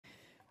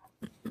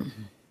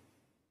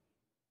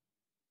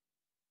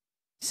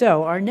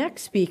So our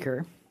next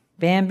speaker,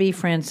 Bambi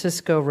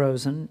Francisco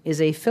Rosen, is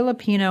a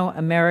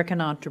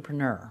Filipino-American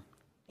entrepreneur,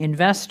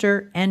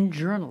 investor, and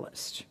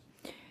journalist.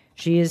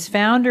 She is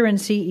founder and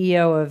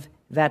CEO of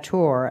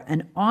Vator,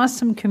 an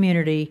awesome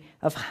community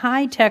of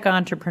high-tech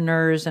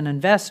entrepreneurs and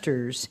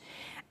investors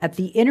at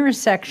the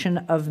intersection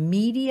of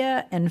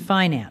media and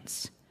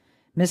finance.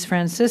 Ms.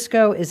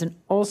 Francisco is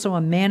also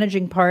a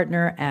managing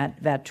partner at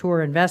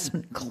Vator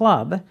Investment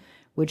Club,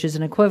 which is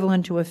an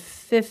equivalent to a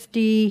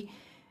 $50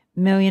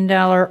 million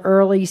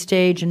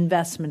early-stage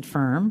investment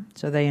firm.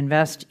 So they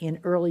invest in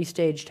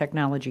early-stage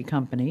technology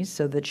companies,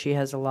 so that she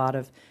has a lot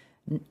of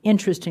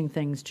interesting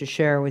things to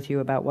share with you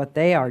about what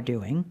they are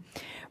doing.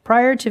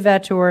 Prior to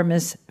Vator,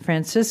 Ms.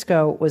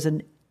 Francisco was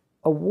an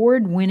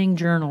award-winning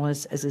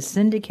journalist as a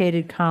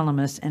syndicated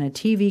columnist and a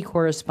TV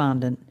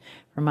correspondent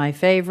for my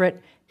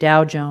favorite,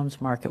 Dow Jones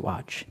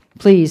MarketWatch.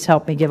 Please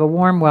help me give a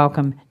warm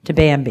welcome to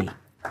Bambi.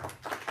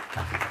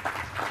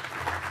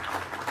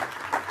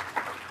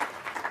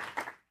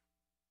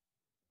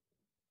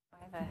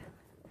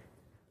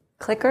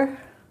 Clicker?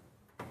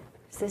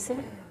 Is this it?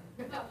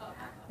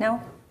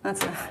 No?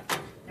 That's not.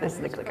 This is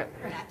the clicker.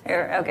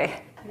 Here,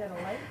 okay.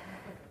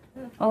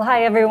 Well,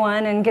 hi,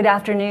 everyone, and good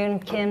afternoon.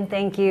 Kim,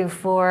 thank you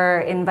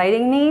for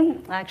inviting me.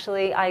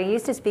 Actually, I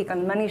used to speak on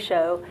the Money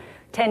Show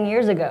 10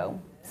 years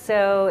ago,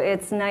 so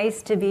it's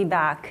nice to be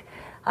back.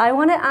 I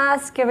want to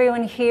ask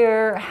everyone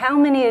here, how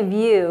many of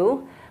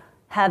you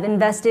have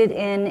invested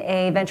in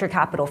a venture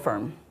capital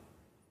firm,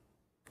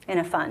 in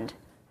a fund?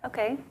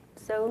 Okay,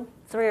 so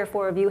 3 or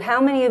 4 of you. How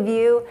many of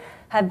you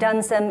have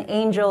done some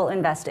angel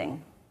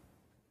investing?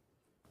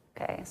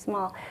 Okay,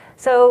 small.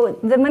 So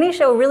the Money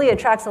Show really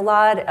attracts a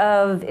lot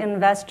of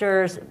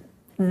investors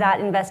that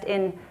invest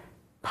in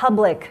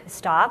public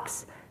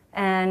stocks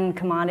and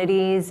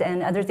commodities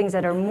and other things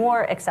that are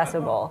more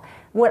accessible.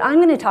 What I'm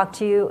going to talk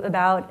to you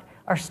about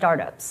are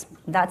startups.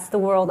 That's the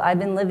world I've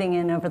been living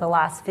in over the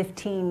last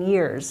 15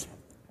 years.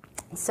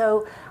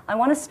 So I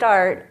want to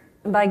start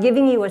by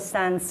giving you a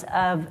sense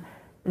of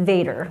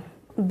Vator,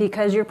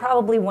 because you're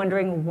probably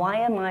wondering, why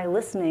am I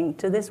listening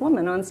to this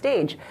woman on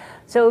stage?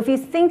 So if you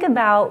think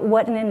about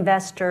what an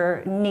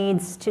investor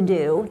needs to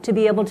do to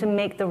be able to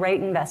make the right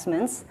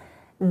investments,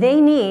 they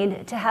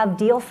need to have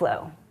deal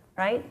flow,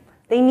 right?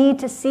 They need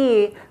to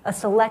see a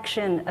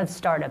selection of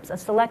startups, a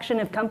selection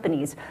of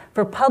companies.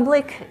 For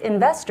public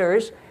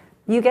investors,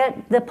 you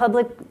get the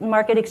public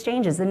market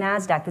exchanges, the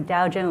NASDAQ, the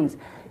Dow Jones.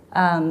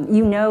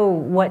 You know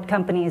what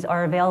companies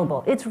are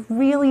available. It's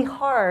really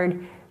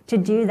hard to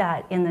do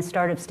that in the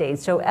startup stage.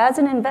 So as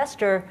an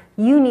investor,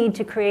 you need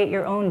to create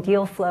your own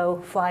deal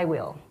flow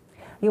flywheel.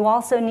 You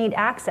also need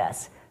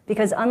access,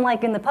 because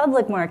unlike in the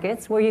public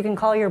markets, where you can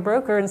call your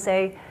broker and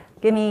say,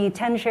 give me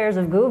 10 shares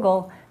of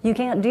Google, you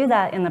can't do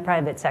that in the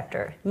private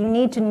sector. You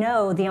need to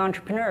know the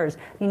entrepreneurs.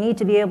 You need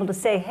to be able to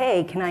say,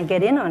 hey, can I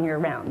get in on your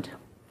round?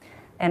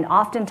 And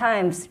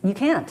oftentimes, you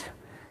can't.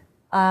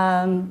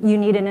 You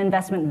need an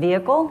investment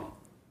vehicle,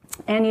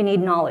 and you need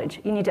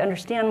knowledge. You need to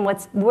understand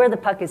where the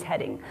puck is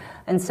heading.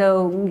 And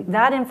so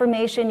that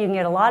information, you can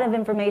get a lot of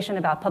information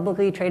about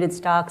publicly traded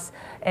stocks,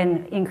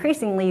 and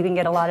increasingly you can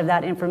get a lot of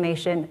that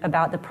information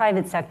about the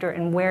private sector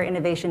and where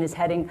innovation is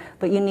heading,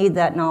 but you need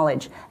that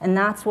knowledge. And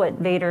that's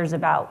what Vator is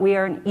about. We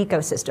are an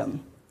ecosystem.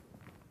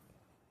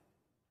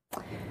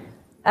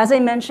 As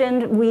I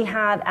mentioned, we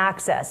have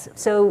access.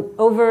 So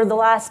over the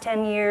last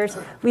 10 years,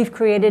 we've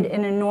created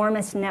an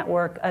enormous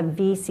network of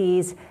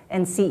VCs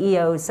and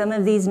CEOs. Some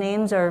of these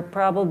names are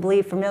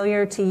probably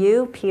familiar to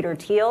you. Peter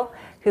Thiel,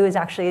 who is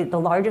actually the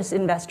largest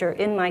investor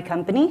in my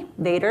company,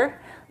 Vator.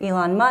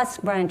 Elon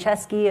Musk, Brian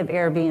Chesky of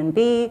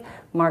Airbnb,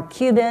 Mark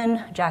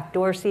Cuban, Jack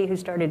Dorsey, who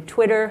started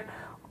Twitter.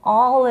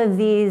 All of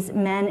these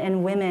men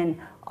and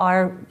women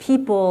are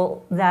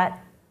people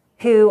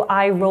who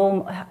are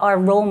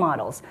role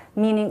models,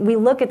 meaning we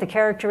look at the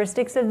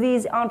characteristics of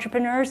these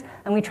entrepreneurs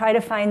and we try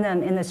to find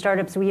them in the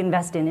startups we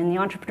invest in the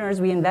entrepreneurs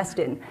we invest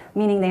in,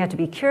 meaning they have to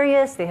be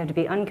curious, they have to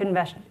be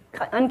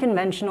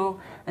unconventional,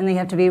 and they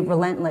have to be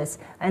relentless.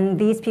 And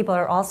these people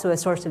are also a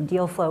source of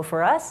deal flow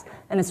for us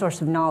and a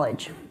source of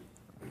knowledge.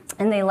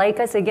 And they like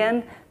us,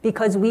 again,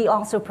 because we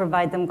also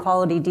provide them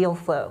quality deal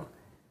flow.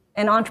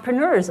 And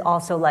entrepreneurs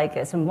also like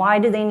us. And why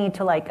do they need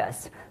to like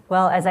us?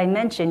 Well, as I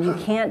mentioned, you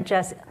can't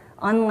just,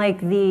 unlike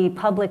the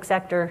public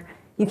sector,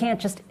 you can't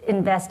just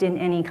invest in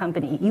any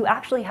company. You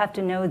actually have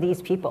to know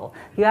these people.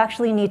 You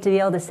actually need to be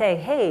able to say,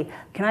 hey,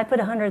 can I put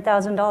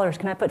 $100,000?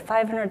 Can I put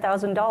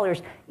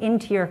 $500,000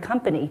 into your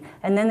company?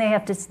 And then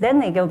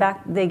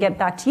they get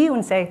back to you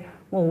and say,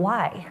 well,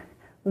 why?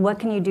 What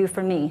can you do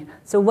for me?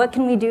 So what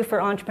can we do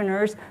for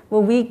entrepreneurs?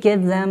 Well, we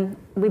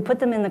put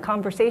them in the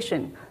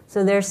conversation.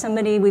 So there's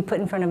somebody we put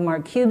in front of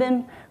Mark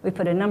Cuban. We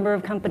put a number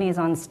of companies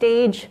on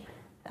stage.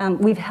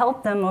 We've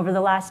helped them over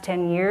the last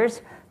 10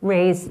 years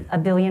raise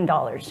 $1 billion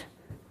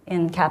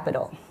in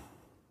capital.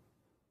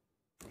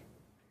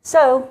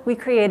 So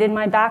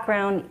my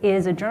background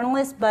is a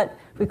journalist, but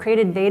we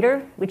created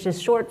Vator, which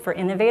is short for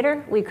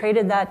innovator. We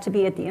created that to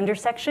be at the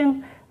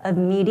intersection of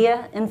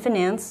media and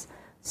finance.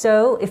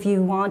 So if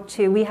you want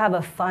to, we have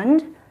a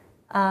fund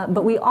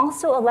But we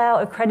also allow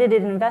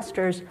accredited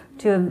investors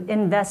to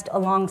invest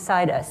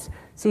alongside us.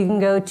 So you can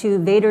go to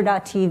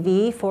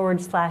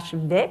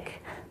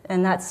vader.tv/VIC,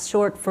 and that's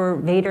short for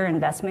Vader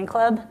Investment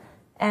Club.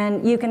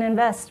 And you can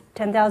invest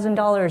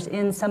 $10,000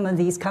 in some of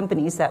these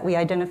companies that we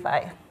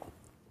identify.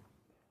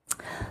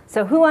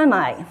 So who am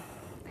I?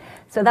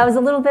 So that was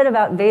a little bit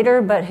about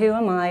Vader, but who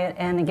am I?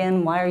 And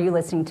again, why are you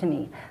listening to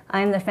me?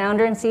 I'm the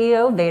founder and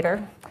CEO of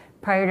Vader.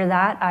 Prior to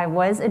that, I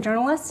was a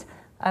journalist.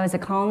 I was a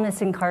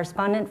columnist and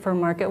correspondent for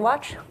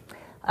MarketWatch,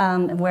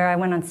 where I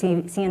went on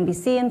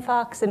CNBC and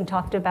Fox and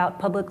talked about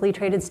publicly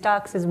traded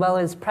stocks as well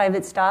as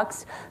private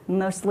stocks,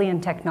 mostly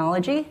in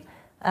technology.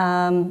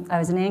 I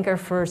was an anchor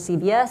for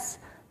CBS,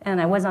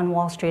 and I was on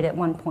Wall Street at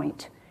one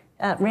point.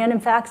 Random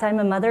facts, I'm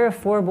a mother of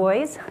 4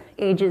 boys,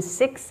 ages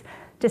 6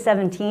 to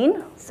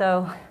 17.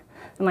 So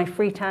in my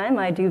free time,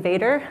 I do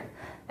Vader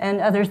and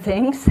other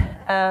things.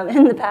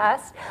 In the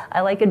past,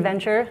 I like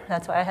adventure.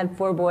 That's why I had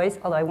 4 boys,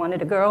 although I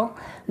wanted a girl.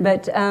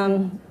 But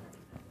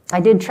I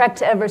did trek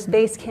to Everest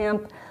Base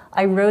Camp.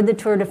 I rode the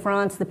Tour de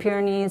France, the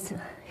Pyrenees,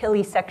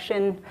 hilly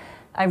section.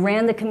 I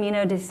ran the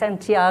Camino de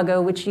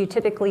Santiago, which you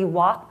typically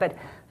walk, but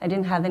I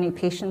didn't have any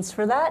patience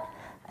for that.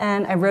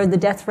 And I rode the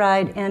Death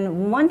Ride.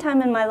 And one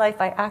time in my life,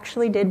 I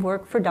actually did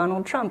work for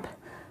Donald Trump.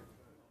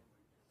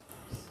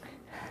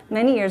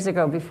 Many years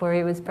ago, before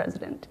he was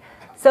president.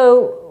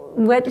 So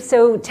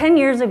 10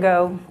 years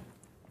ago,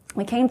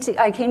 I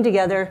came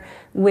together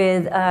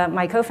with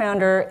my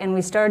co-founder, and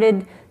we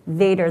started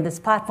Vader, this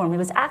platform. It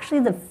was actually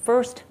the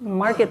first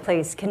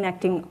marketplace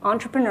connecting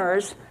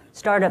entrepreneurs,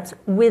 startups,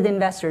 with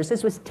investors.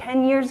 This was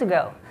 10 years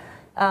ago.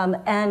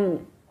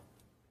 And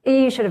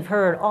you should have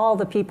heard all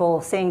the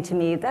people saying to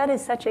me, that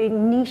is such a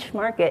niche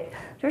market.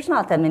 There's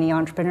not that many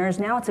entrepreneurs.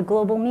 Now it's a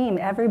global meme.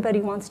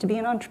 Everybody wants to be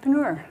an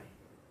entrepreneur.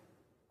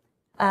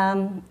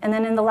 And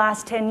then in the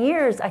last 10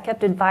 years, I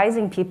kept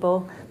advising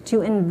people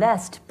to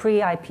invest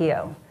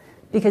pre-IPO,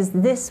 because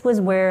this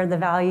was where the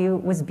value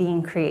was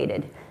being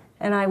created.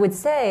 And I would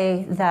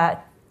say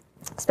that,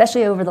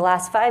 especially over the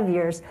last 5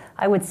 years,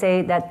 I would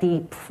say that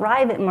the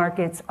private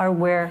markets are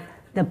where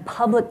the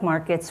public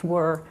markets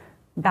were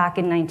back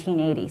in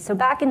 1980. So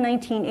back in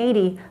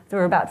 1980, there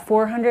were about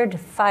 400 to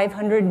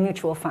 500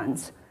 mutual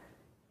funds.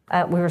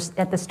 We were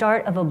at the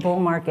start of a bull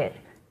market,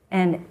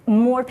 and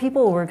more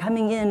people were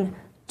coming in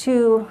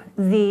to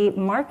the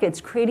markets,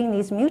 creating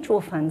these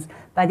mutual funds.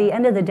 By the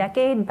end of the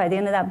decade, by the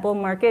end of that bull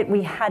market,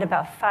 we had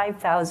about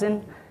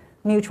 5,000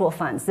 mutual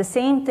funds. The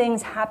same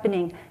thing's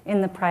happening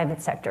in the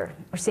private sector.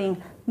 We're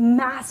seeing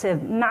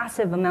massive,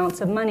 massive amounts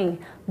of money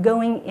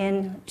going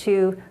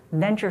into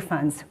venture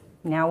funds.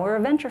 Now we're a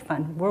venture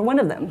fund. We're one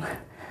of them.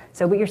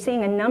 So you're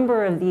seeing a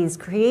number of these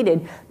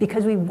created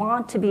because we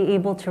want to be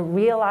able to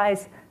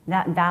realize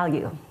that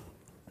value.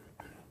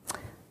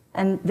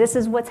 And this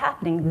is what's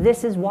happening.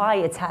 This is why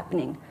it's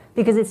happening,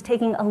 because it's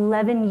taking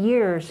 11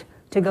 years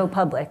to go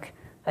public.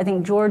 I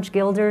think George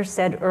Gilder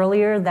said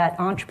earlier that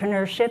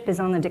entrepreneurship is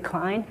on the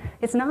decline.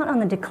 It's not on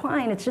the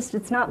decline,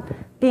 it's not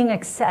being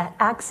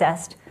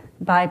accessed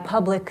by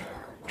public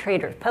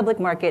traders, public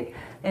market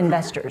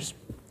investors.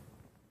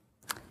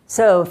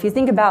 So if you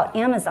think about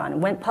Amazon, it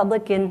went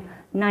public in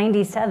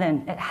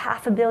 97 at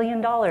 $500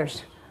 million.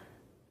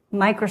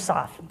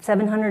 Microsoft,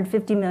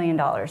 $750 million.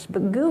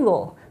 But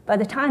Google, by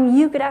the time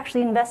you could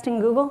actually invest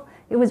in Google,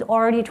 it was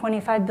already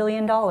 $25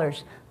 billion.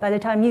 By the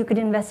time you could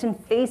invest in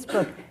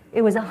Facebook,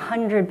 it was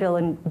 $100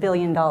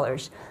 billion.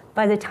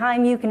 By the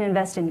time you can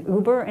invest in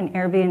Uber and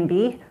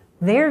Airbnb,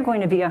 they're going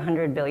to be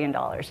 $100 billion.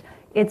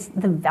 It's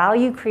the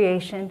value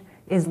creation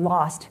is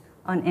lost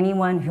on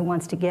anyone who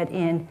wants to get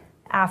in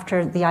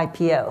after the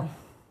IPO.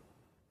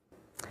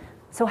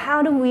 So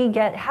how do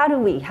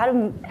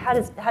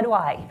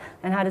I,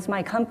 and how does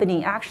my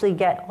company actually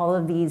get all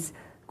of these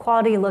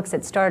quality looks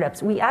at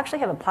startups? We actually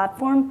have a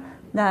platform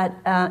that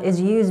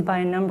is used by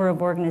a number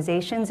of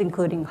organizations,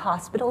 including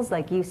hospitals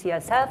like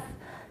UCSF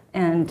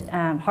and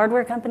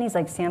hardware companies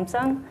like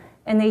Samsung.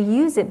 And they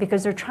use it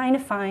because they're trying to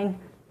find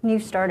new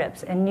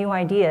startups and new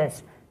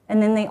ideas.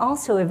 And then they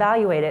also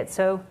evaluate it.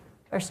 So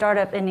our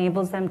startup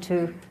enables them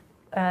to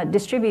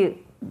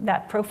distribute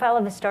that profile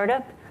of a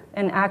startup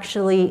and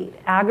actually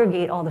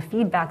aggregate all the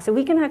feedback. So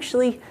we can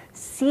actually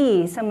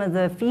see some of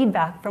the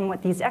feedback from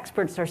what these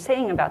experts are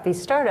saying about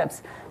these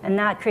startups, and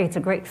that creates a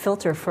great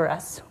filter for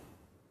us.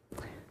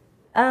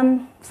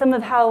 Some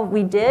of how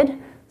we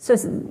did. So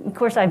of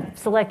course I've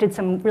selected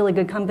some really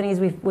good companies.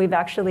 We've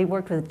actually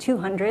worked with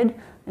 200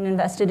 and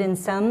invested in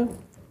some.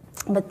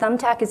 But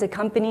Thumbtack is a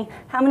company.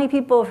 How many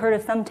people have heard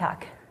of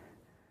Thumbtack?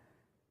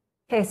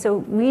 Okay, so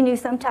we knew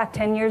Thumbtack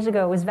 10 years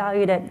ago was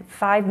valued at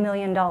 $5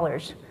 million.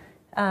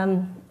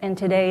 And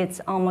today it's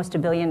almost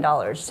 $1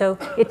 billion. So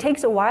it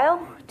takes a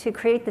while to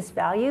create this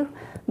value,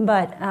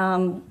 but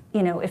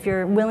if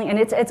you're willing, and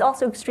it's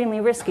also extremely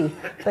risky.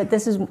 But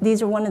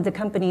these are one of the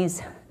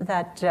companies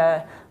that,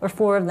 or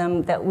 4 of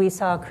them, that we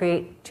saw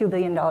create $2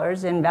 billion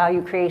in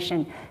value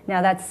creation.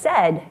 Now that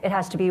said, it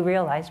has to be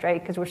realized, right?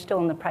 Because we're still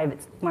in the private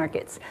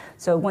markets.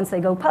 So once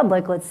they go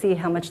public, let's see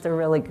how much they're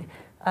really,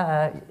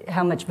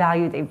 how much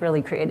value they've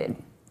really created.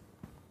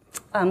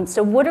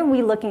 So what are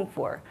we looking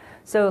for?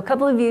 So a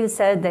couple of you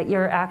said that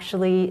you're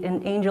actually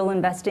in angel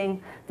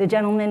investing. The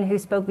gentleman who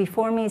spoke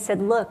before me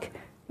said, look,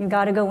 you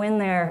got to go in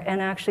there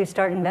and actually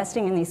start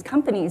investing in these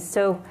companies.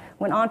 So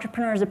when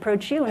entrepreneurs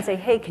approach you and say,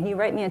 hey, can you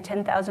write me a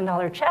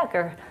 $10,000 check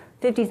or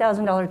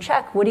 $50,000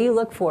 check, what do you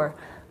look for?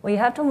 Well, you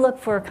have to look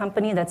for a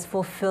company that's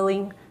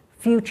fulfilling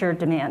future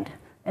demand.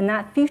 And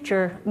that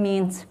future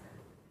means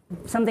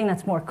something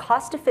that's more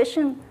cost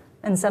efficient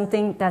and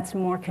something that's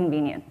more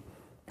convenient.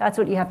 That's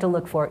what you have to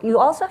look for. You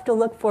also have to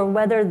look for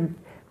whether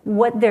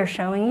what they're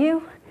showing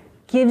you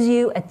gives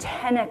you a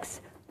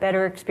 10x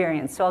better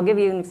experience. So I'll give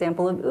you an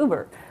example of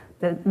Uber.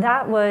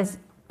 That was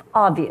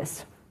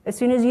obvious. As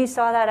soon as you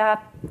saw that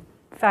app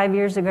 5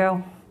 years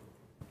ago,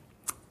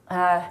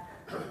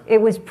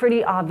 it was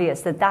pretty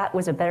obvious that that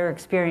was a better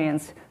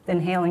experience than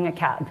hailing a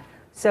cab.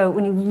 So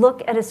when you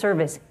look at a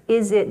service,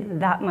 is it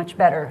that much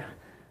better?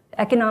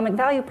 Economic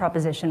value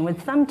proposition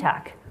with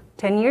Thumbtack.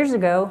 10 years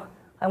ago,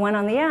 I went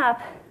on the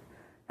app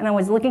and I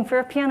was looking for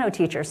a piano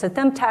teacher. So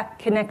Thumbtack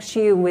connects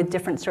you with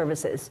different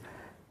services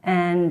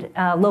and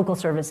local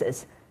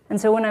services. And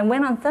so when I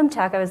went on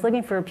Thumbtack, I was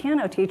looking for a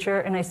piano teacher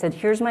and I said,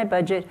 here's my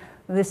budget,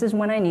 this is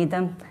when I need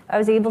them. I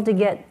was able to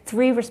get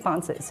 3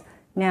 responses.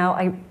 Now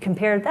I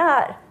compared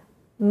that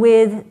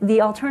with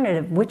the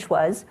alternative, which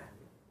was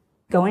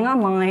going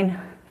online,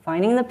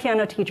 finding the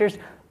piano teachers,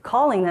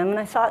 calling them, and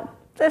I thought,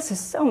 this is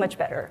so much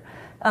better.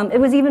 It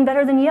was even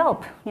better than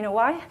Yelp. You know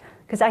why?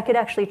 Because I could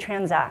actually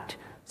transact.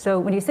 So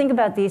when you think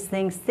about these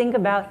things, think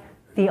about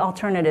the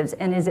alternatives,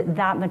 and is it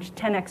that much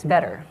 10x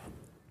better?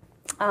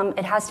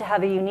 It has to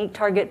have a unique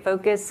target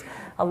focus.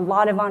 A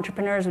lot of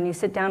entrepreneurs, when you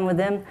sit down with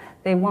them,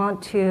 they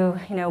want to,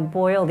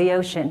 boil the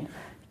ocean.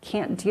 You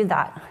can't do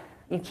that.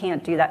 You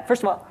can't do that.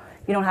 First of all,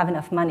 you don't have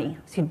enough money.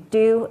 So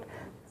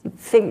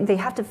they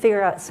have to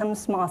figure out some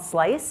small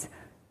slice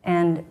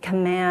and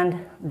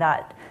command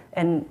that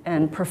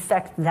and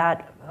perfect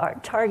that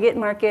target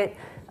market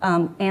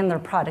and their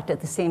product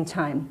at the same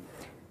time.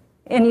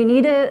 And you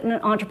need an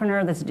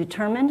entrepreneur that's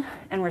determined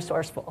and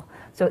resourceful.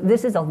 So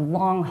this is a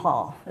long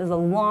haul. This is a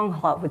long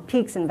haul with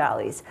peaks and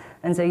valleys.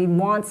 And so you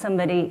want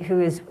somebody who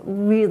is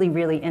really,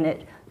 really in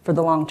it for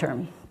the long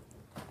term.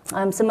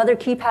 Some other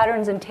key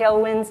patterns and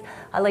tailwinds,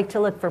 I like to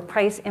look for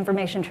price,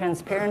 information,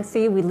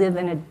 transparency. We live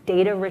in a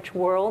data-rich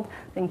world.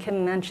 I think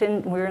Kim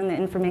mentioned we're in the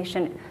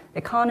information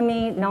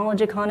economy,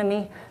 knowledge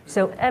economy.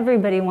 So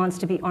everybody wants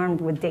to be armed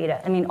with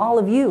data. I mean, all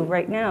of you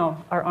right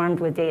now are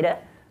armed with data,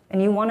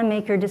 and you want to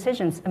make your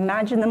decisions.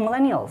 Imagine the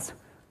millennials.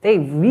 They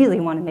really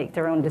want to make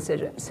their own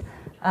decisions.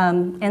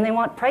 And they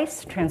want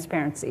price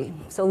transparency.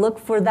 So look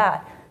for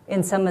that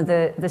in some of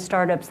the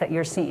startups that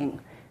you're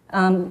seeing.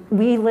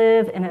 We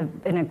live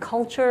in a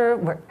culture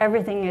where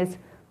everything is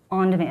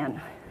on demand.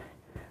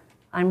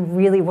 I'm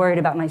really worried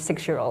about my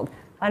 6-year-old.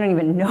 I don't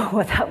even know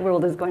what that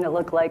world is going to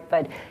look like,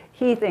 but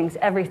he thinks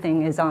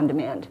everything is on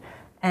demand.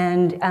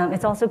 And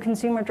it's also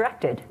consumer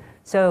directed.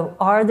 So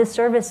are the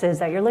services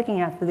that you're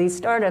looking at for these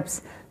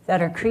startups that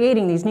are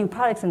creating these new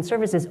products and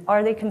services,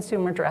 are they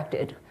consumer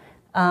directed?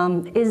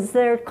 Is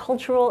there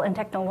cultural and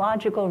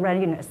technological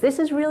readiness? This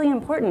is really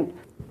important.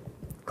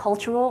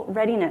 Cultural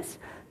readiness.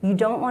 You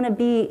don't want to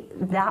be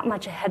that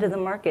much ahead of the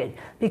market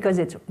because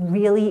it's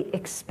really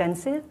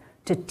expensive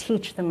to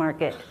teach the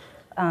market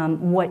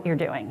what you're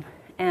doing.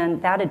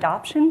 And that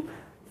adoption,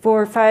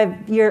 4 or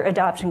 5-year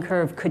adoption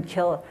curve could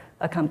kill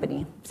a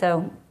company.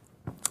 So,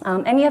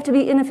 and you have to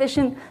be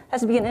inefficient,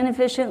 has to be an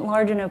inefficient,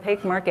 large and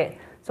opaque market.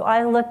 So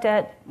I looked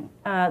at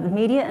the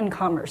media and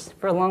commerce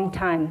for a long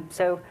time.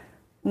 So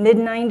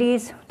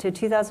mid-90s to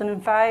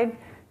 2005,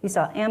 you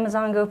saw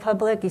Amazon go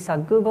public, you saw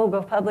Google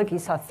go public, you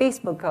saw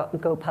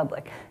Facebook go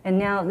public. And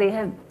now they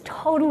have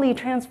totally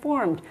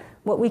transformed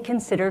what we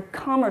consider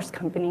commerce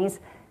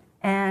companies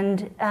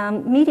and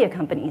media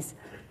companies.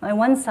 My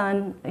one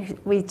son,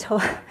 we were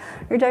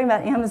talking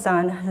about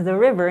Amazon, the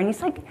river, and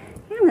he's like,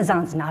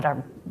 Amazon's not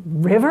a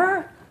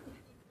river.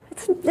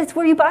 It's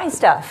where you buy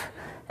stuff.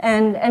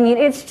 And I mean,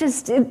 it's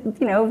just,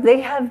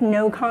 they have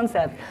no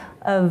concept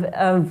of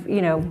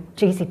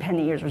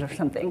JCPenney or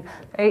something,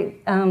 right?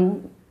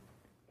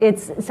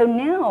 So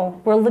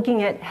now we're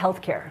looking at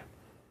healthcare.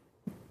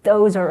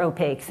 Those are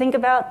opaque. Think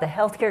about the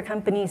healthcare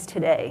companies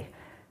today.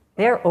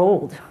 They're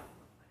old.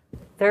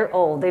 They're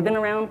old. They've been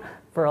around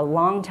for a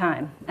long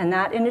time. And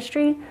that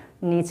industry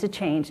needs to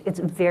change. It's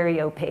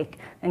very opaque.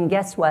 And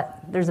guess what?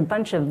 There's a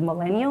bunch of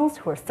millennials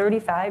who are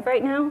 35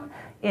 right now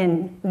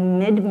in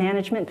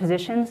mid-management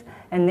positions,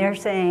 and they're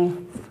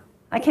saying,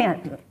 I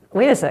can't,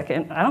 wait a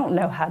second, I don't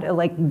know how to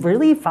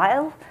really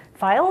files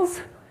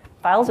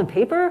of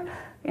paper.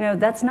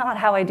 That's not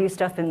how I do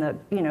stuff in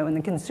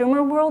the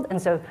consumer world.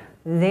 And so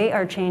they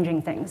are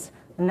changing things.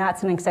 And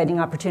that's an exciting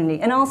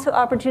opportunity. And also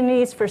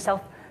opportunities for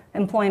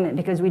self-employment,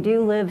 because we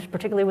do live,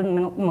 particularly with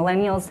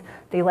millennials,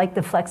 they like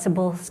the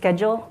flexible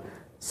schedule.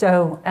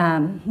 So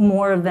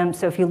more of them.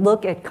 So if you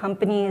look at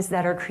companies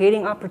that are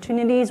creating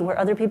opportunities where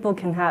other people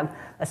can have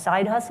a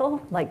side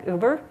hustle, like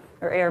Uber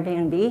or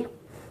Airbnb,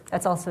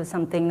 that's also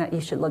something that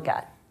you should look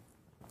at.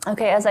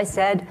 Okay, as I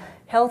said,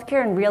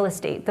 healthcare and real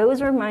estate,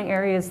 those are my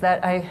areas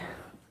that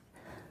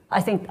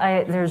I think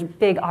there's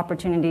big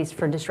opportunities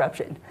for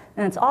disruption.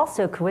 And it's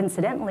also,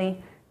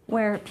 coincidentally,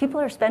 where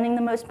people are spending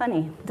the most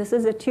money. This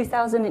is a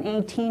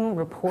 2018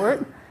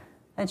 report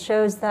that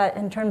shows that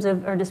in terms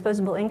of our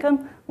disposable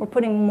income, we're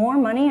putting more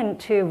money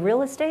into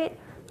real estate,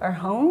 our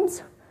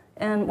homes,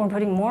 and we're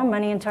putting more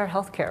money into our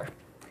healthcare.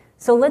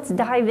 So let's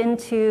dive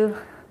into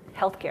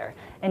healthcare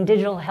and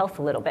digital health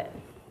a little bit.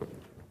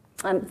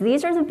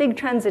 These are the big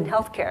trends in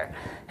healthcare.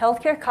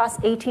 Healthcare costs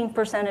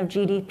 18% of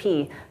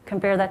GDP.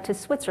 Compare that to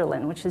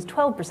Switzerland, which is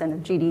 12%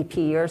 of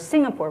GDP, or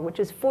Singapore, which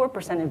is 4%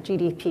 of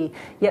GDP.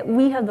 Yet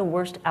we have the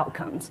worst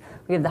outcomes.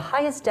 We have the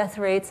highest death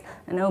rates,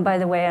 and oh, by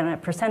the way, on a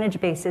percentage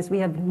basis, we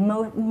have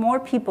more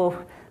people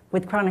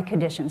with chronic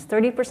conditions.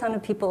 30%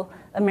 of people,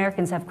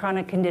 Americans, have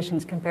chronic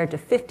conditions compared to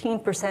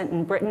 15%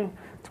 in Britain,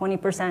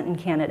 20% in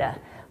Canada.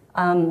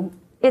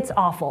 It's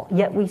awful,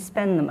 yet we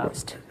spend the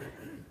most.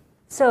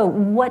 So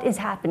what is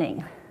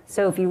happening?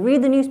 So if you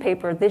read the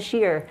newspaper this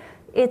year,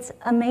 it's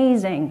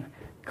amazing.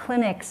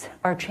 Clinics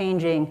are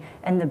changing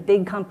and the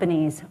big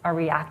companies are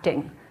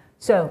reacting.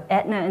 So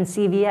Aetna and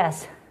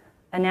CVS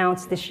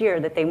announced this year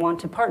that they want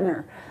to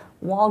partner.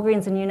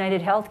 Walgreens and United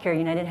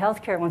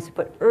Healthcare wants to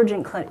put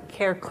urgent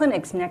care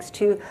clinics next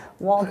to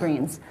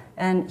Walgreens.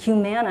 And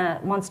Humana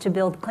wants to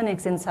build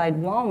clinics inside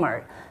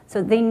Walmart.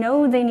 So they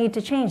know they need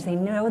to change. They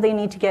know they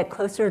need to get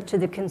closer to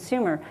the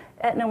consumer.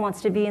 Aetna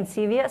wants to be in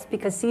CVS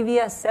because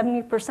CVS,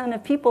 70%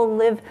 of people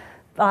live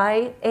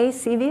by a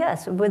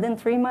CVS, within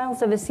 3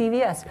 miles of a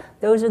CVS.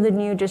 Those are the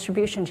new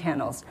distribution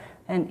channels.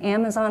 And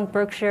Amazon,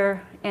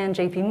 Berkshire, and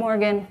JP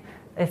Morgan,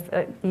 if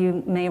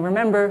you may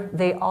remember,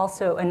 they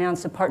also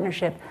announced a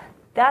partnership.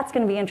 That's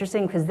going to be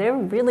interesting because they're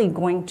really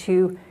going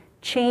to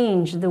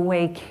change the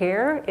way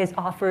care is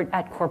offered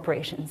at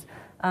corporations.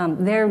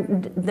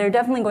 They're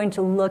definitely going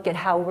to look at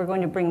how we're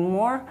going to bring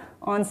more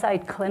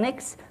on-site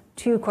clinics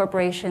to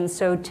corporations.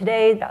 So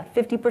today, about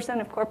 50%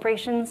 of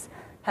corporations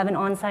have an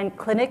on-site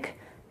clinic,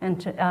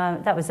 and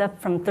that was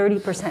up from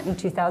 30% in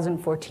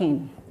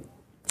 2014.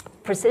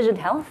 Precision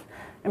health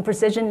and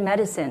precision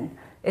medicine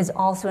is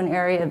also an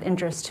area of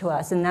interest to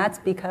us, and that's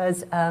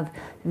because of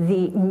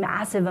the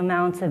massive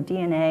amounts of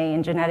DNA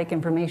and genetic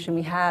information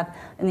we have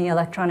in the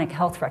electronic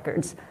health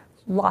records.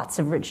 Lots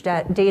of rich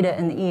data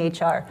in the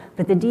EHR,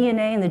 but the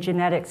DNA and the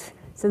genetics,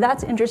 so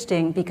that's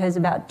interesting because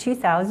about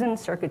 2000,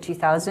 circa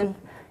 2000,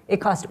 it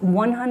cost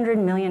 $100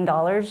 million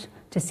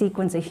to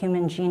sequence a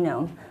human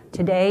genome.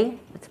 Today,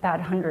 it's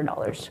about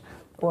 $100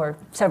 or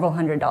several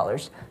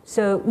 $100s.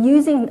 So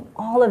using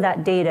all of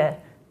that data,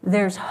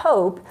 there's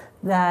hope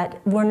that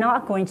we're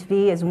not going to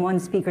be, as one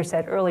speaker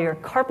said earlier,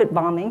 carpet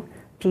bombing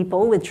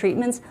people with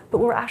treatments, but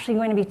we're actually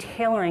going to be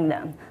tailoring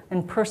them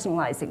and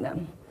personalizing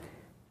them.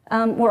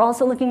 We're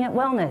also looking at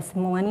wellness.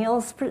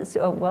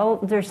 Millennials, well,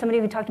 there's somebody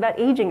who talked about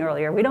aging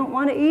earlier. We don't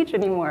want to age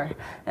anymore.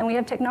 And we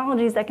have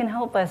technologies that can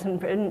help us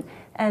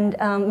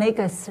and make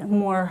us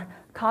more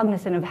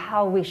cognizant of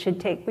how we should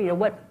take,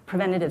 what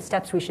preventative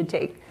steps we should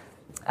take.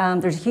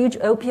 There's a huge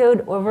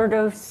opioid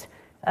overdose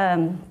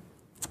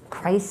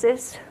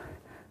crisis,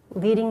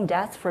 leading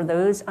death for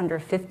those under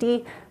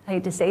 50. I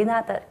hate to say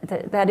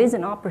that is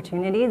an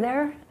opportunity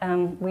there.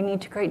 We need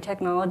to create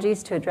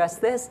technologies to address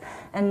this.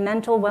 And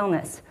mental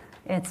wellness.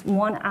 It's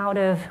 1 out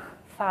of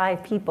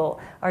 5 people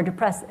are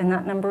depressed, and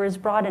that number is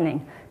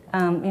broadening.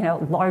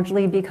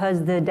 Largely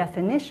because the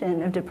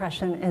definition of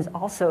depression is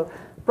also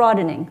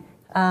broadening.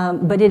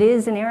 But it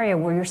is an area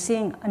where you're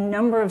seeing a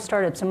number of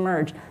startups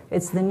emerge.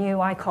 It's the new,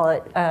 I call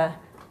it,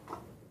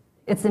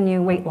 it's the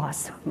new weight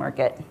loss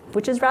market,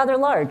 which is rather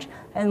large.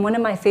 And one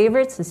of my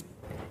favorites is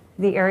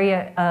the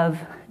area of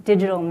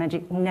digital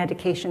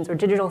medications or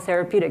digital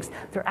therapeutics.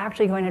 They're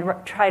actually going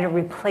to try to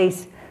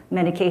replace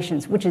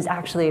medications, which is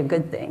actually a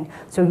good thing.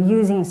 So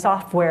using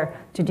software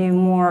to do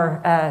more,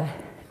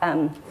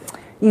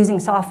 using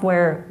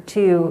software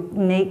to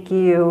make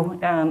you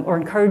or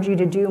encourage you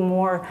to do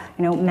more,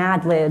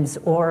 Mad Libs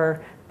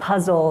or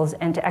puzzles,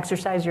 and to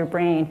exercise your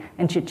brain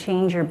and to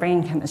change your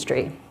brain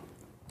chemistry.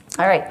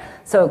 All right,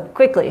 so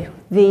quickly,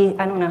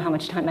 I don't know how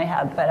much time I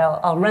have, but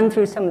I'll run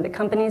through some of the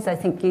companies I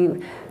think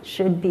you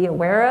should be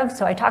aware of.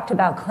 So I talked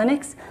about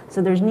clinics.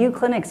 So there's new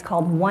clinics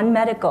called One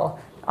Medical,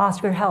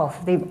 Oscar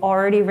Health. They've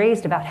already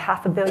raised about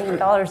 $500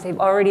 million. They've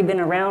already been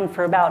around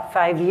for about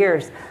 5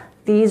 years.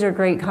 These are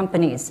great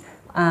companies.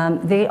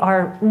 They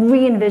are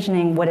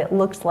re-envisioning what it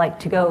looks like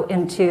to go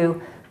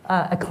into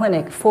a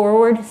clinic.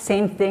 Forward,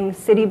 same thing,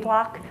 city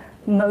block,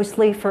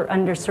 mostly for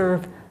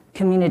underserved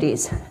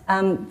communities.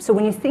 So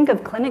when you think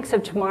of clinics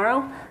of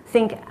tomorrow,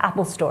 think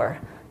Apple Store,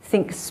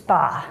 think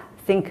spa,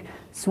 think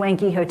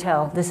swanky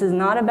hotel. This is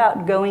not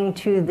about going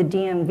to the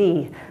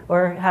DMV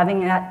or having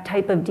that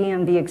type of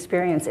DMV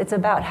experience. It's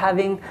about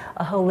having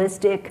a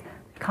holistic,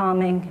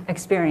 calming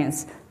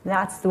experience.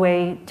 That's the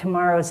way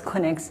tomorrow's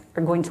clinics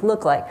are going to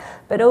look like.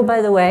 But oh,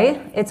 by the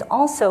way, it's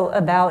also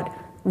about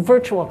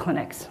virtual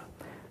clinics.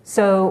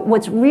 So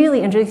what's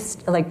really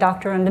interesting, like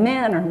Doctor on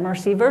Demand or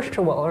Mercy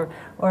Virtual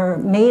or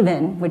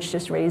Maven, which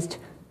just raised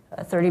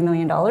 $30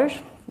 million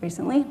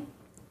recently,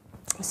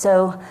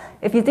 So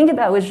if you think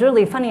about it, what's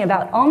really funny,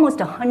 about almost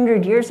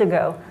 100 years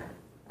ago,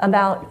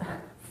 about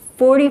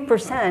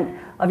 40%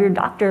 of your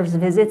doctor's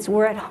visits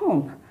were at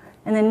home.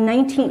 And then in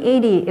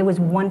 1980, it was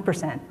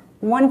 1%.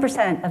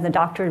 1% of the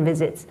doctor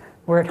visits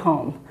were at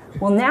home.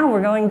 Well, now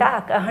we're going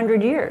back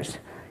 100 years.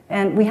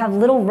 And we have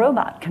little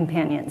robot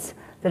companions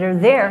that are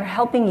there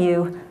helping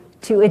you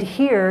to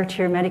adhere to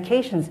your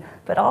medications,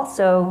 but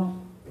also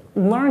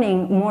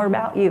learning more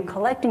about you,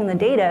 collecting the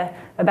data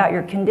about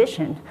your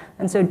condition.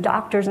 And so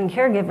doctors and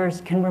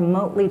caregivers can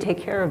remotely take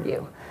care of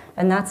you.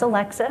 And that's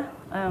Alexa.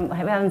 I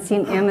haven't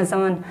seen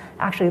Amazon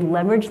actually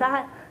leverage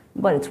that,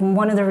 but it's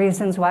one of the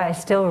reasons why I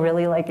still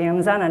really like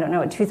Amazon. I don't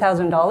know, at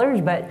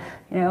 $2,000, but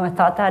I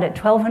thought that at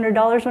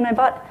 $1,200 when I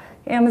bought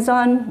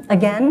Amazon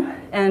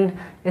again, and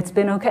it's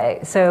been okay.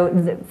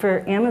 So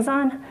for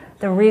Amazon,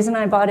 the reason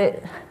I bought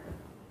it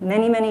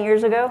many, many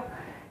years ago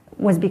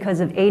was because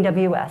of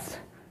AWS,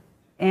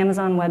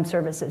 Amazon Web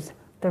Services.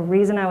 The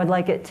reason I would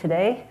like it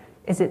today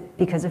is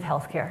because of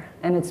healthcare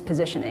and its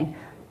positioning,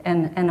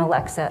 and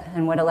Alexa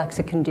and what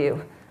Alexa can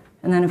do.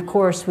 And then, of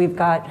course, we've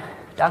got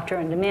Doctor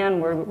on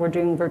Demand, where we're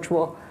doing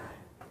virtual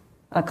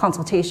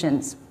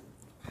consultations.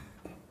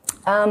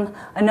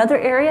 Another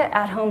area,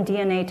 at-home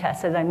DNA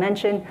tests. As I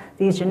mentioned,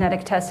 these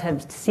genetic tests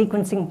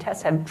sequencing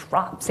tests have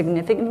dropped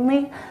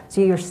significantly.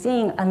 So you're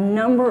seeing a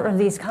number of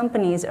these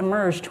companies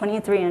emerge.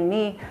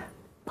 23andMe,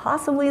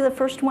 possibly the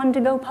first one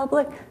to go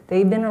public.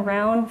 They've been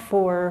around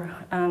for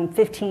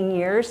 15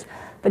 years.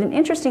 But an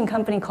interesting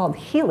company called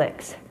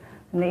Helix,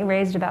 and they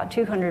raised about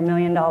 $200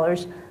 million.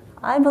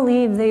 I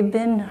believe they've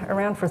been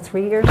around for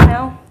 3 years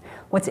now.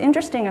 What's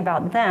interesting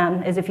about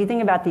them is if you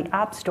think about the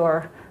App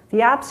Store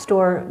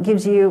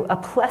gives you a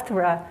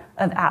plethora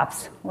of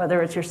apps,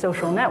 whether it's your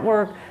social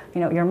network,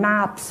 your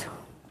maps,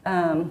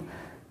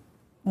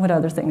 what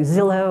other things,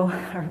 Zillow,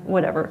 or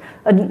whatever,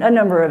 a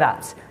number of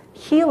apps.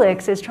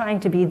 Helix is trying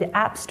to be the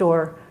App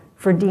Store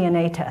for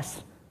DNA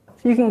tests.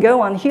 So you can go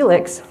on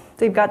Helix,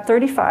 they've got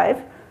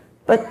 35,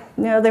 but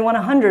they want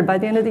 100 by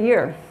the end of the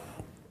year.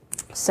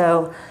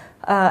 So,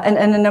 and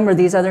a number of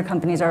these other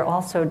companies are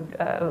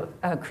also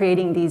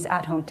creating these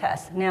at-home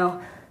tests.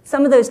 Now,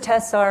 some of those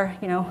tests are,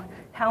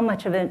 how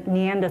much of a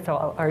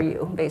Neanderthal are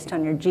you based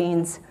on your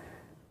genes?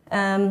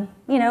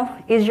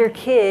 Is your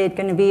kid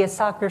going to be a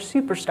soccer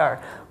superstar?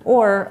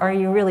 Or are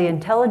you really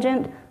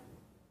intelligent?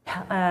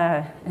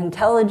 What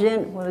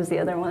was the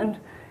other one?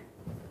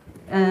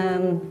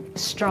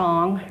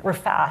 Strong or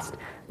fast.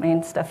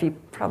 Stuff you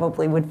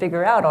probably would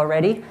figure out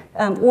already.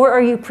 Or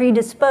are you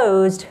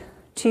predisposed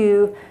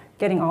to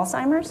getting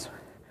Alzheimer's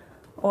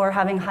or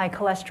having high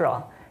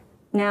cholesterol?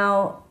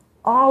 Now,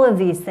 all of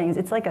these things,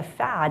 it's like a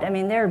fad.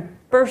 They're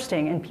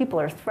bursting and people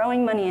are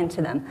throwing money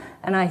into them.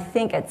 And I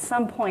think at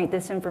some point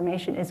this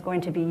information is going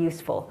to be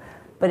useful.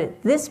 But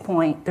at this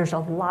point, there's a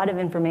lot of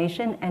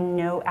information and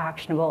no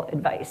actionable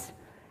advice.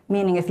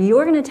 Meaning if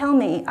you're going to tell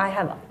me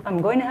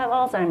I'm going to have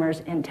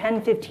Alzheimer's in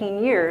 10,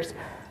 15 years,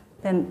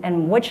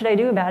 and what should I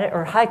do about it?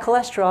 Or high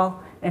cholesterol,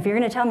 and if you're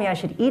going to tell me I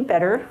should eat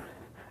better,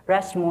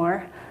 rest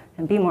more,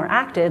 and be more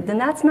active, then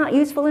that's not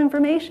useful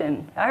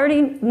information. I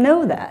already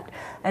know that.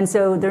 And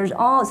so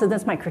so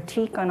that's my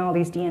critique on all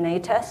these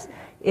DNA tests,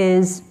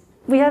 is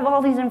we have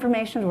all these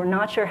information, we're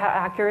not sure how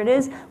accurate it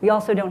is, we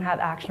also don't have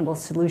actionable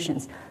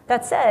solutions.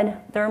 That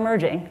said, they're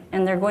emerging,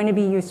 and they're going to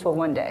be useful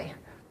one day.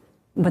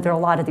 But there are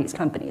a lot of these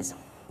companies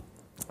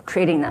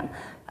creating them.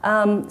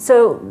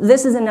 So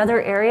this is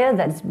another area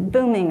that's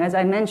booming. As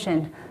I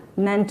mentioned,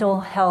 mental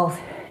health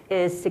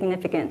is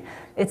significant.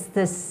 It's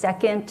the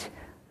second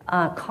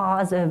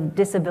cause of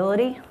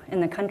disability in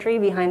the country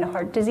behind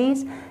heart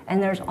disease,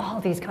 and there's all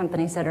these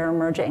companies that are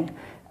emerging.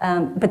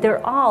 But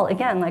they're all,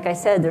 again, like I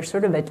said, they're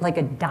sort of like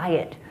a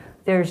diet.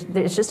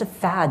 It's just a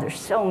fad. There's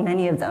so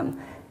many of them.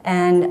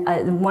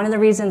 And one of the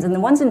reasons, and the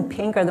ones in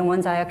pink are the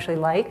ones I actually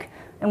like,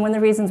 and one of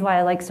the reasons why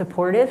I like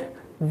Supportive,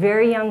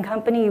 very young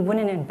company, you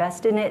wouldn't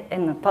invest in it,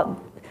 and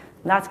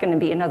that's going to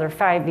be another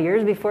 5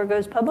 years before it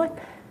goes public.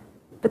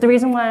 But the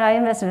reason why I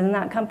invested in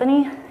that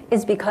company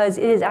is because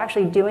it is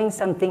actually doing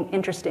something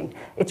interesting.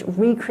 It's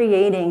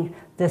recreating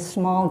the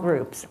small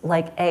groups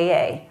like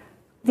AA.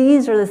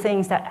 These are the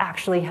things that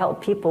actually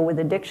help people with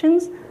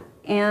addictions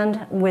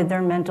and with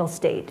their mental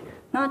state,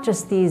 not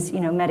just these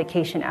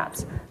medication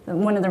apps.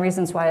 One of the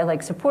reasons why I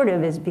like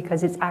Supportive is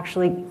because it's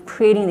actually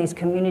creating these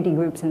community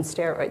groups in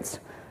steroids.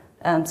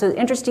 So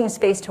interesting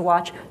space to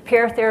watch.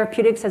 Pear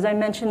Therapeutics, as I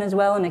mentioned as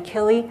well, and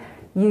Achille,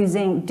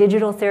 using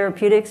digital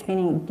therapeutics,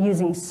 meaning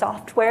using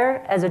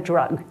software as a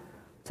drug.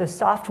 So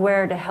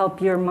software to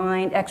help your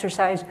mind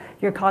exercise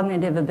your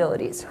cognitive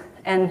abilities.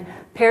 And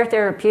Pear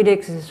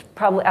Therapeutics is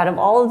probably, out of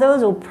all of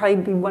those, will probably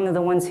be one of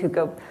the ones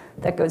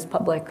that goes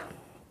public.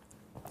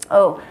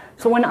 Oh,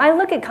 so when I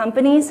look at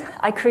companies,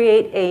 I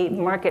create a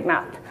market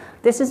map.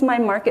 This is my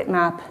market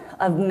map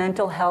of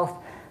mental health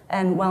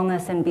and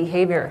wellness and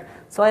behavior.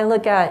 So I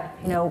look at,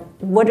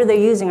 what are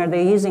they using? Are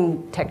they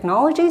using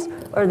technologies,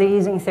 or are they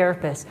using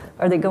therapists?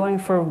 Are they going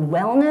for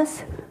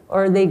wellness,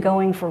 or are they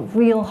going for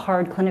real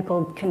hard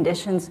clinical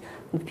conditions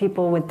with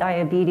people with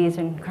diabetes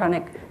and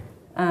chronic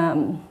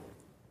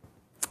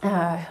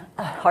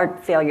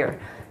heart failure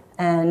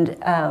and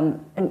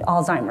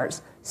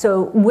Alzheimer's.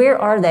 So where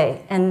are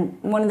they? And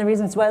one of the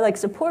reasons why I like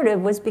supportive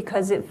was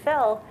because it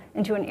fell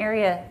into an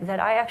area that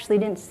I actually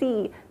didn't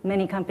see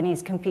many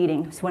companies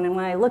competing. So when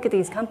I look at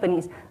these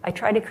companies, I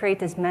try to create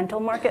this mental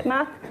market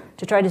map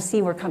to try to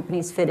see where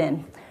companies fit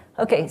in.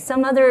 Okay,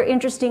 some other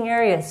interesting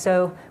areas.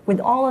 So with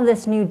all of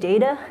this new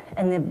data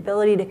and the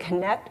ability to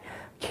connect,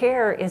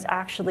 care is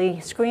actually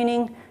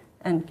screening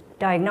and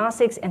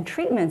diagnostics and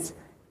treatments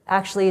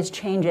actually is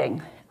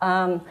changing.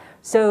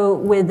 So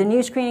with the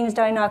new screenings,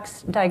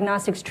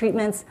 diagnostics,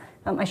 treatments,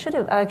 I should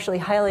have actually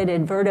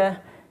highlighted Virta,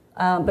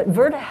 but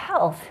Virta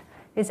Health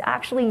is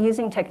actually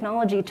using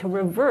technology to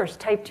reverse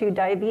type 2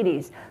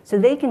 diabetes. So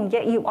they can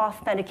get you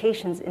off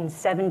medications in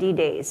 70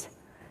 days.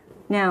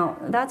 Now,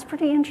 that's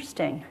pretty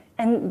interesting.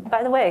 And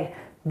by the way,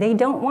 they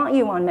don't want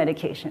you on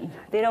medication.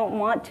 They don't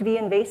want to be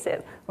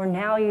invasive. We're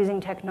now using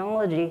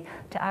technology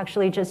to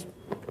actually just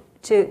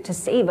to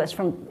save us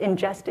from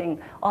ingesting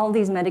all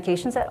these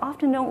medications that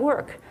often don't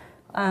work.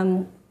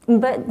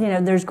 But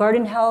there's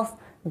Guardant Health,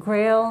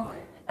 Grail,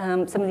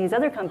 some of these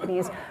other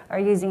companies are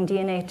using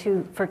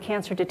DNA for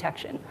cancer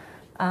detection.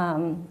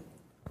 And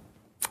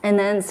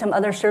then some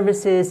other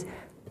services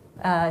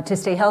to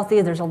stay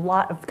healthy. There's a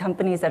lot of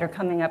companies that are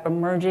coming up,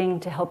 emerging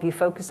to help you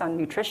focus on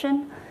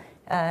nutrition.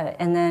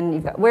 And then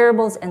you've got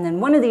wearables. And then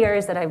one of the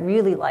areas that I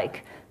really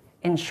like,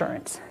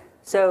 insurance.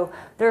 So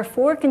there are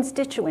 4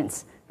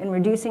 constituents in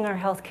reducing our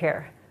health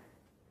care.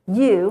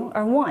 You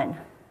are one.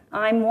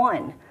 I'm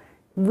one.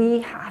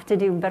 We have to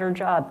do a better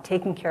job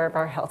taking care of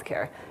our health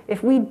care.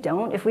 If we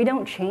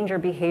don't change our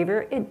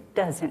behavior, it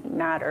doesn't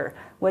matter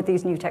what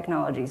these new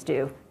technologies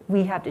do.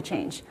 We have to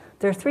change.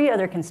 There are 3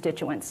 other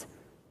constituents: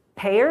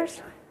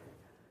 payers,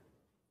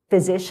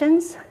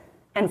 physicians,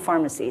 and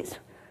pharmacies.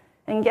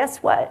 And guess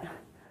what?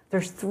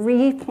 There's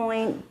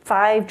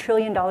 $3.5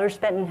 trillion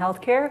spent in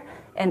healthcare,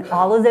 and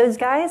all of those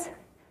guys,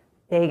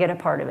 they get a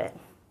part of it.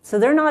 So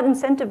they're not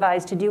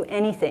incentivized to do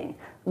anything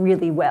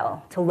really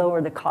well to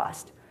lower the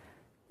cost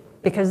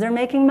because they're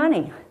making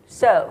money.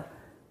 So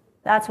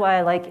that's why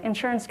I like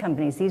insurance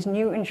companies, these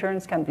new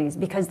insurance companies,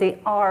 because they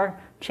are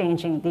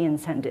changing the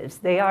incentives.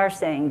 They are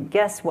saying,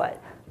 guess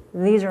what?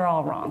 These are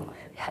all wrong.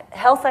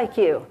 Health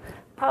IQ,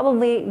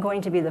 probably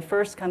going to be the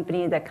first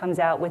company that comes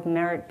out with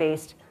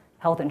merit-based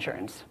health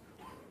insurance.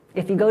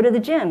 If you go to the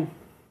gym,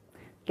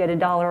 get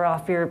 $1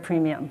 off your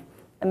premium.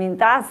 I mean,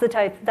 that's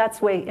the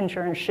way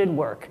insurance should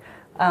work.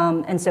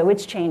 And so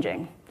it's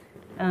changing.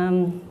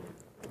 So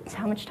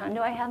how much time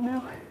do I have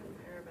now?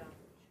 There are about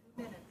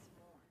 2 minutes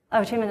more.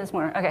 Oh, 2 minutes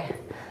more, okay.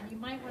 And you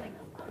might want to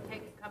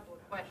take a couple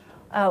of questions.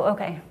 Oh,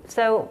 okay.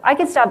 So I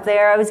can stop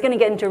there. I was going to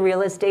get into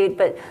real estate,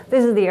 but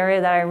this is the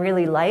area that I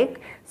really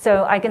like.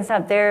 So I can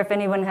stop there. If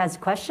anyone has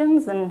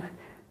questions, then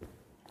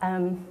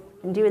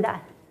do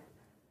that.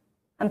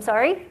 I'm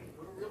sorry?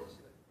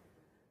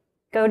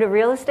 Go to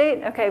real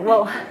estate? Okay,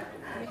 well. What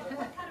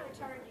kind of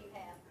return do you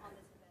have on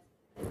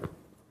this investment?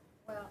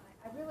 Well,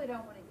 I really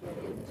don't want to get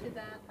into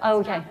that.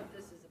 Oh, That's okay. not what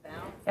this is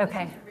about.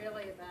 Okay. This is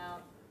really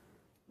about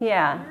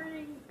Yeah.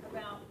 learning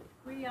about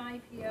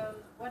pre-IPOs,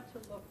 what to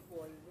look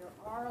for. There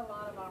are a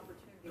lot of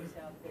opportunities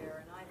out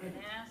there, and I've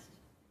been asked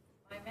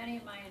by many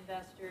of my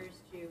investors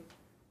to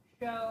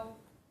show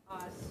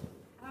us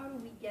how do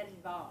we get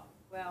involved.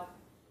 Well,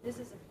 this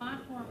is a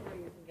platform where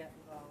you can get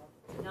involved.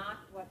 It's not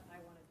what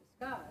I want to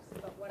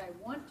discuss, but what I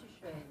want to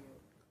show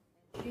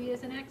you. And she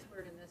is an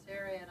expert in this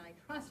area, and I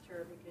trust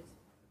her because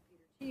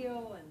Peter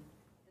Thiel, and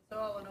it's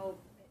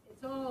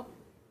all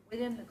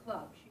within the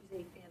club. She's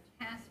a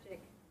fantastic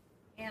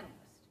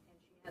analyst, and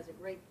she has a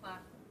great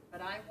platform.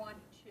 But I want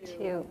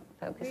to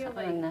focus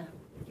really on the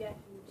get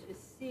you to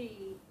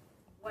see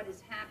what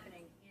is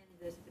happening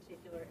in this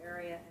particular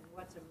area and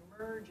what's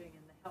emerging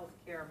in the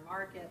healthcare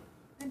market,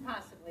 and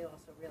possibly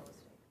also real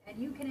estate. And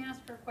you can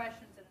ask her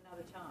questions at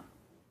another time.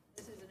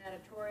 This is an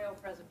editorial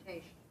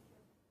presentation.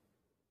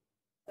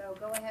 So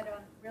go ahead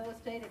on real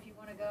estate if you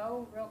want to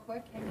go real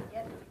quick. Can you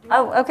get?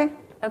 Oh,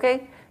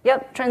 okay.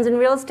 Yep, trends in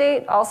real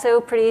estate,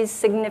 also pretty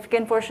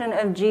significant portion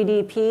of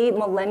GDP.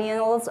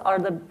 Millennials are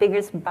the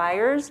biggest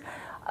buyers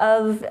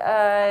of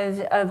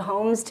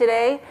homes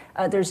today.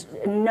 There's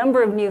a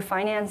number of new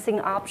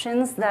financing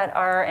options that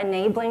are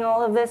enabling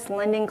all of this.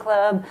 Lending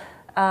Club,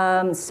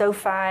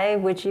 SoFi,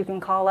 which you can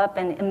call up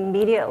and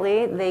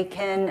immediately they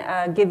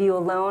can give you a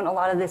loan. A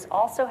lot of this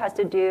also has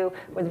to do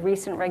with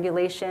recent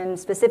regulation,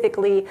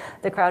 specifically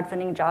the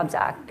Crowdfunding Jobs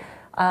Act.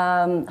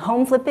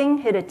 Home flipping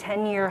hit a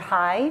 10-year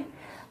high.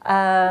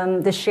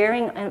 The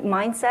sharing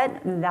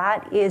mindset,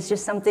 that is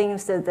just something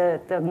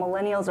that the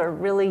millennials are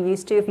really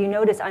used to. If you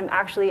notice,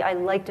 I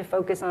like to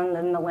focus on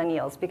the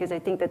millennials because I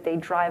think that they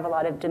drive a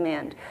lot of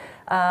demand.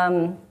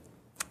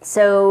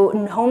 So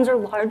homes are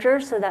larger,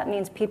 so that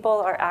means people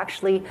are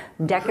actually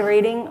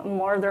decorating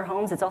more of their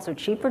homes. It's also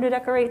cheaper to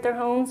decorate their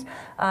homes,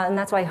 and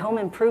that's why home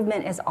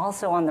improvement is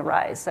also on the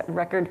rise. That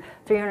record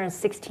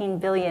 $316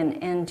 billion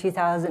in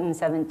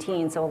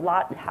 2017. So a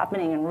lot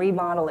happening in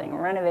remodeling,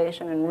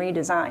 renovation, and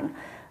redesign.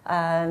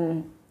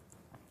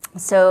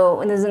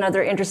 So this is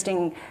another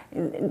interesting,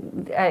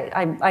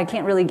 I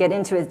can't really get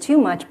into it too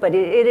much, but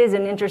it is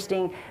an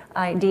interesting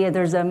idea.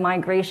 There's a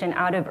migration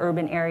out of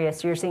urban areas.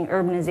 So you're seeing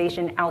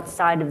urbanization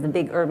outside of the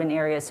big urban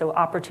areas. So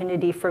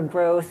opportunity for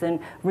growth and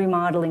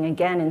remodeling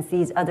again in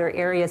these other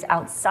areas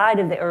outside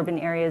of the urban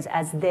areas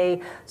as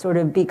they sort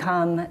of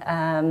become,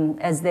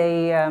 as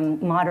they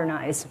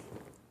modernize.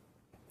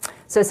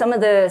 So some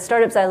of the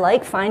startups I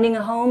like, Finding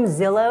a Home,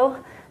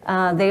 Zillow.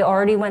 They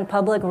already went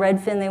public.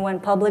 Redfin, they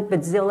went public,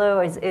 but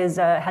Zillow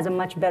has a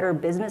much better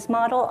business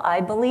model, I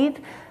believe,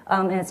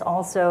 and it's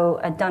also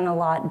done a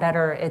lot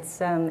better.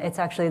 It's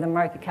actually, the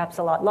market cap's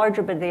a lot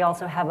larger, but they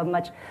also have a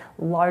much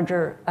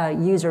larger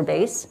user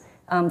base.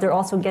 They're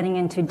also getting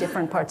into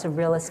different parts of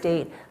real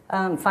estate,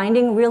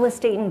 finding real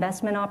estate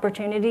investment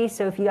opportunities.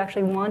 So if you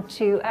actually want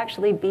to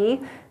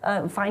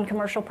find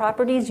commercial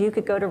properties, you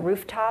could go to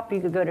Rooftop,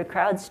 you could go to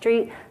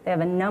CrowdStreet. They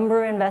have a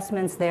number of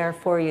investments there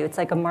for you. It's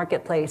like a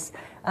marketplace.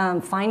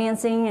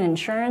 Financing and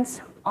insurance,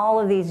 all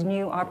of these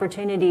new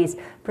opportunities,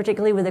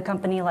 particularly with a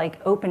company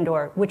like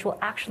Opendoor, which will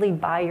actually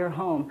buy your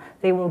home.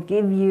 They will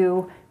give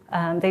you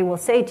they will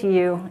say to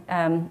you,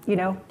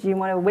 do you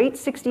want to wait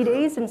 60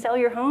 days and sell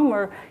your home,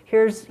 or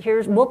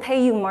we'll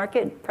pay you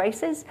market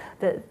prices.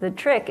 The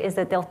trick is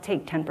that they'll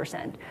take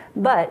 10%,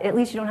 but at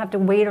least you don't have to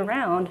wait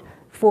around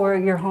for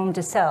your home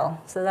to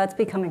sell. So that's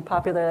becoming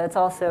popular. That's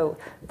also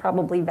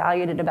probably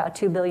valued at about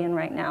 $2 billion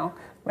right now.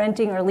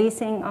 Renting or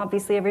leasing,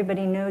 obviously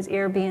everybody knows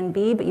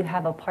Airbnb, but you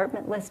have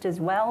Apartment List as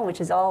well,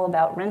 which is all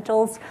about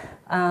rentals.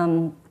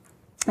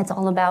 It's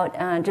all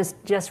about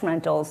just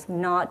rentals,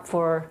 not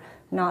for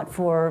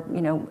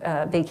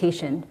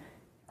vacation,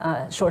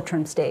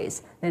 short-term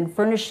stays. Then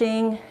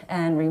furnishing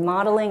and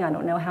remodeling. I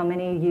don't know how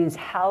many use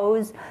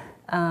House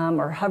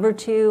or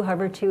Hover2.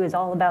 Hover2 is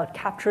all about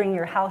capturing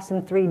your house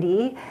in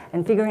 3D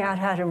and figuring out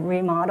how to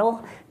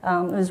remodel.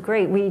 It was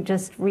great. We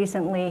just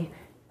recently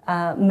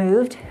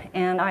moved,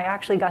 and I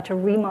actually got to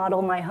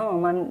remodel my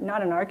home. I'm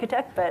not an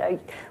architect, but I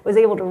was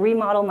able to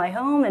remodel my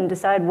home and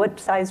decide what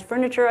size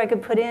furniture I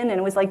could put in, and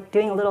it was like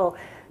doing a little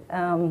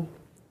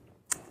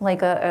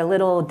a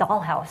little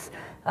dollhouse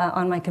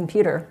on my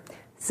computer.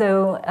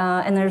 So,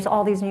 and there's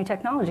all these new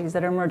technologies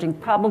that are emerging,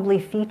 probably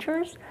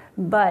features,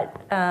 but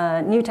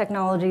new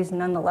technologies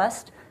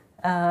nonetheless.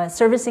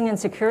 Servicing and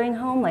securing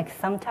home, like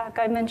Thumbtack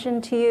I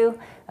mentioned to you,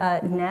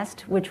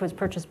 Nest, which was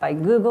purchased by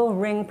Google,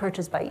 Ring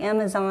purchased by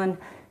Amazon,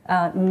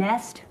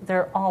 Nest,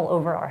 they're all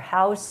over our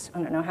house.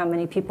 I don't know how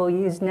many people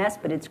use Nest,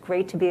 but it's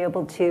great to be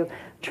able to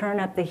turn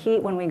up the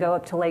heat when we go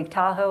up to Lake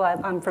Tahoe.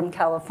 I'm from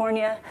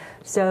California,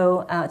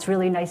 so it's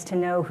really nice to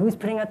know who's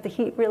putting up the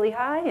heat really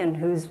high and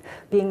who's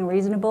being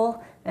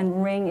reasonable.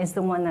 And Ring is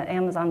the one that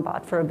Amazon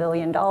bought for $1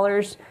 billion.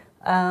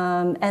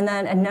 And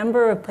then a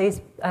number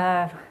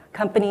of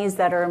companies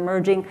that are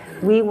emerging.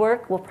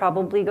 WeWork will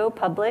probably go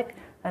public.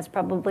 That's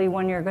probably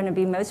one you're going to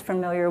be most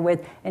familiar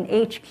with. And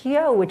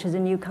HQO, which is a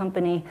new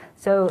company.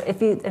 So and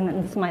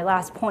this is my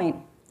last point.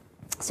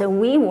 So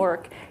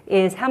WeWork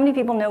is, how many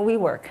people know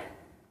WeWork?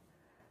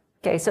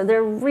 Okay, so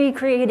they're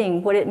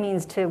recreating what it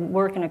means to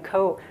work in a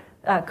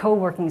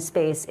co-working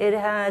space. It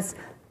has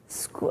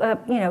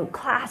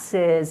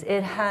classes,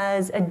 it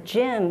has a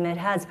gym, it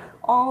has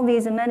all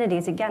these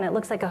amenities. Again, it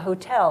looks like a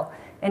hotel.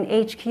 And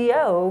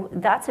HQO,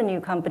 that's a new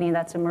company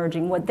that's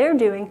emerging. What they're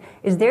doing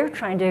is they're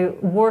trying to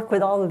work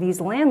with all of these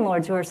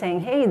landlords who are saying,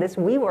 hey, this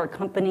WeWork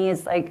company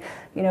is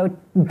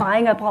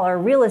buying up all our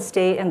real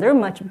estate, and they're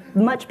much,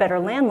 much better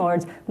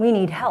landlords. We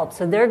need help.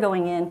 So they're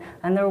going in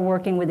and they're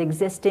working with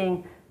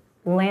existing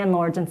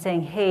landlords and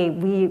saying, hey,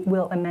 we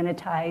will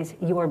amenitize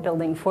your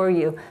building for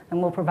you,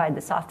 and we'll provide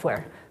the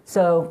software.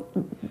 So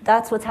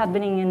that's what's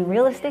happening in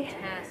real estate.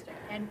 Fantastic.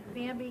 And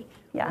Bambi,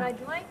 Yeah. what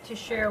I'd like to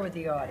share with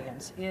the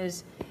audience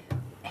is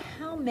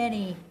how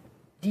many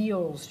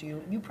deals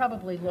do you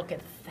probably look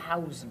at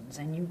thousands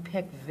and you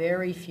pick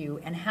very few,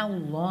 and how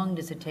long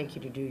does it take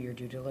you to do your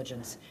due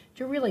diligence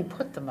to really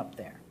put them up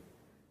there?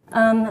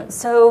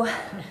 So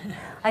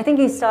I think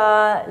you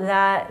saw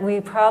that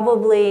we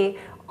probably,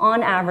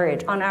 on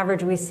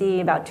average we see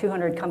about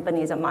 200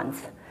 companies a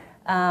month.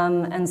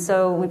 And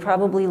so we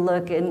probably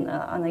look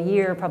on a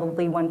year,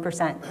 probably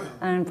 1%,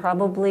 and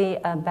probably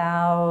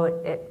about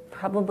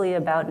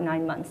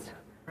 9 months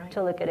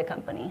to look at a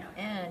company.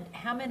 And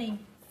how many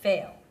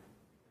fail?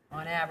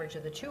 On average,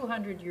 of the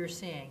 200 you're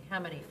seeing, how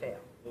many fail?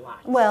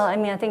 Lots. Well, I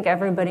mean, I think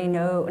everybody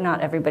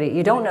not everybody,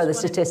 you don't know the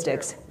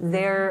statistics.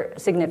 They're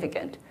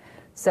significant.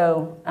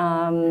 So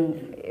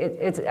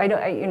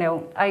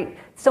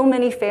so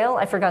many fail,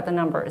 I forgot the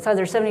number. It's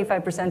either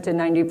 75% to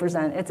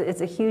 90%.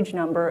 It's a huge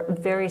number. A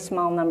very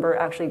small number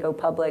actually go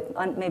public,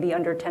 maybe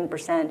under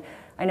 10%.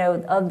 I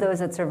know of those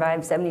that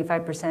survive,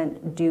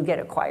 75% do get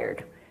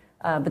acquired.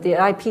 But the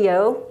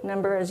IPO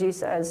number, as you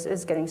said,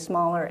 is getting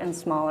smaller and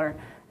smaller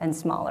and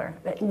smaller.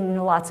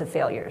 Lots of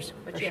failures.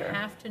 But you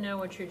have to know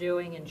what you're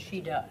doing, and she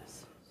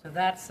does. So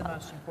that's the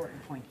most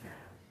important point here.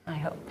 I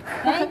hope.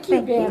 Thank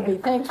you, Bambi.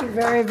 Thank you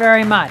very,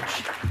 very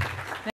much.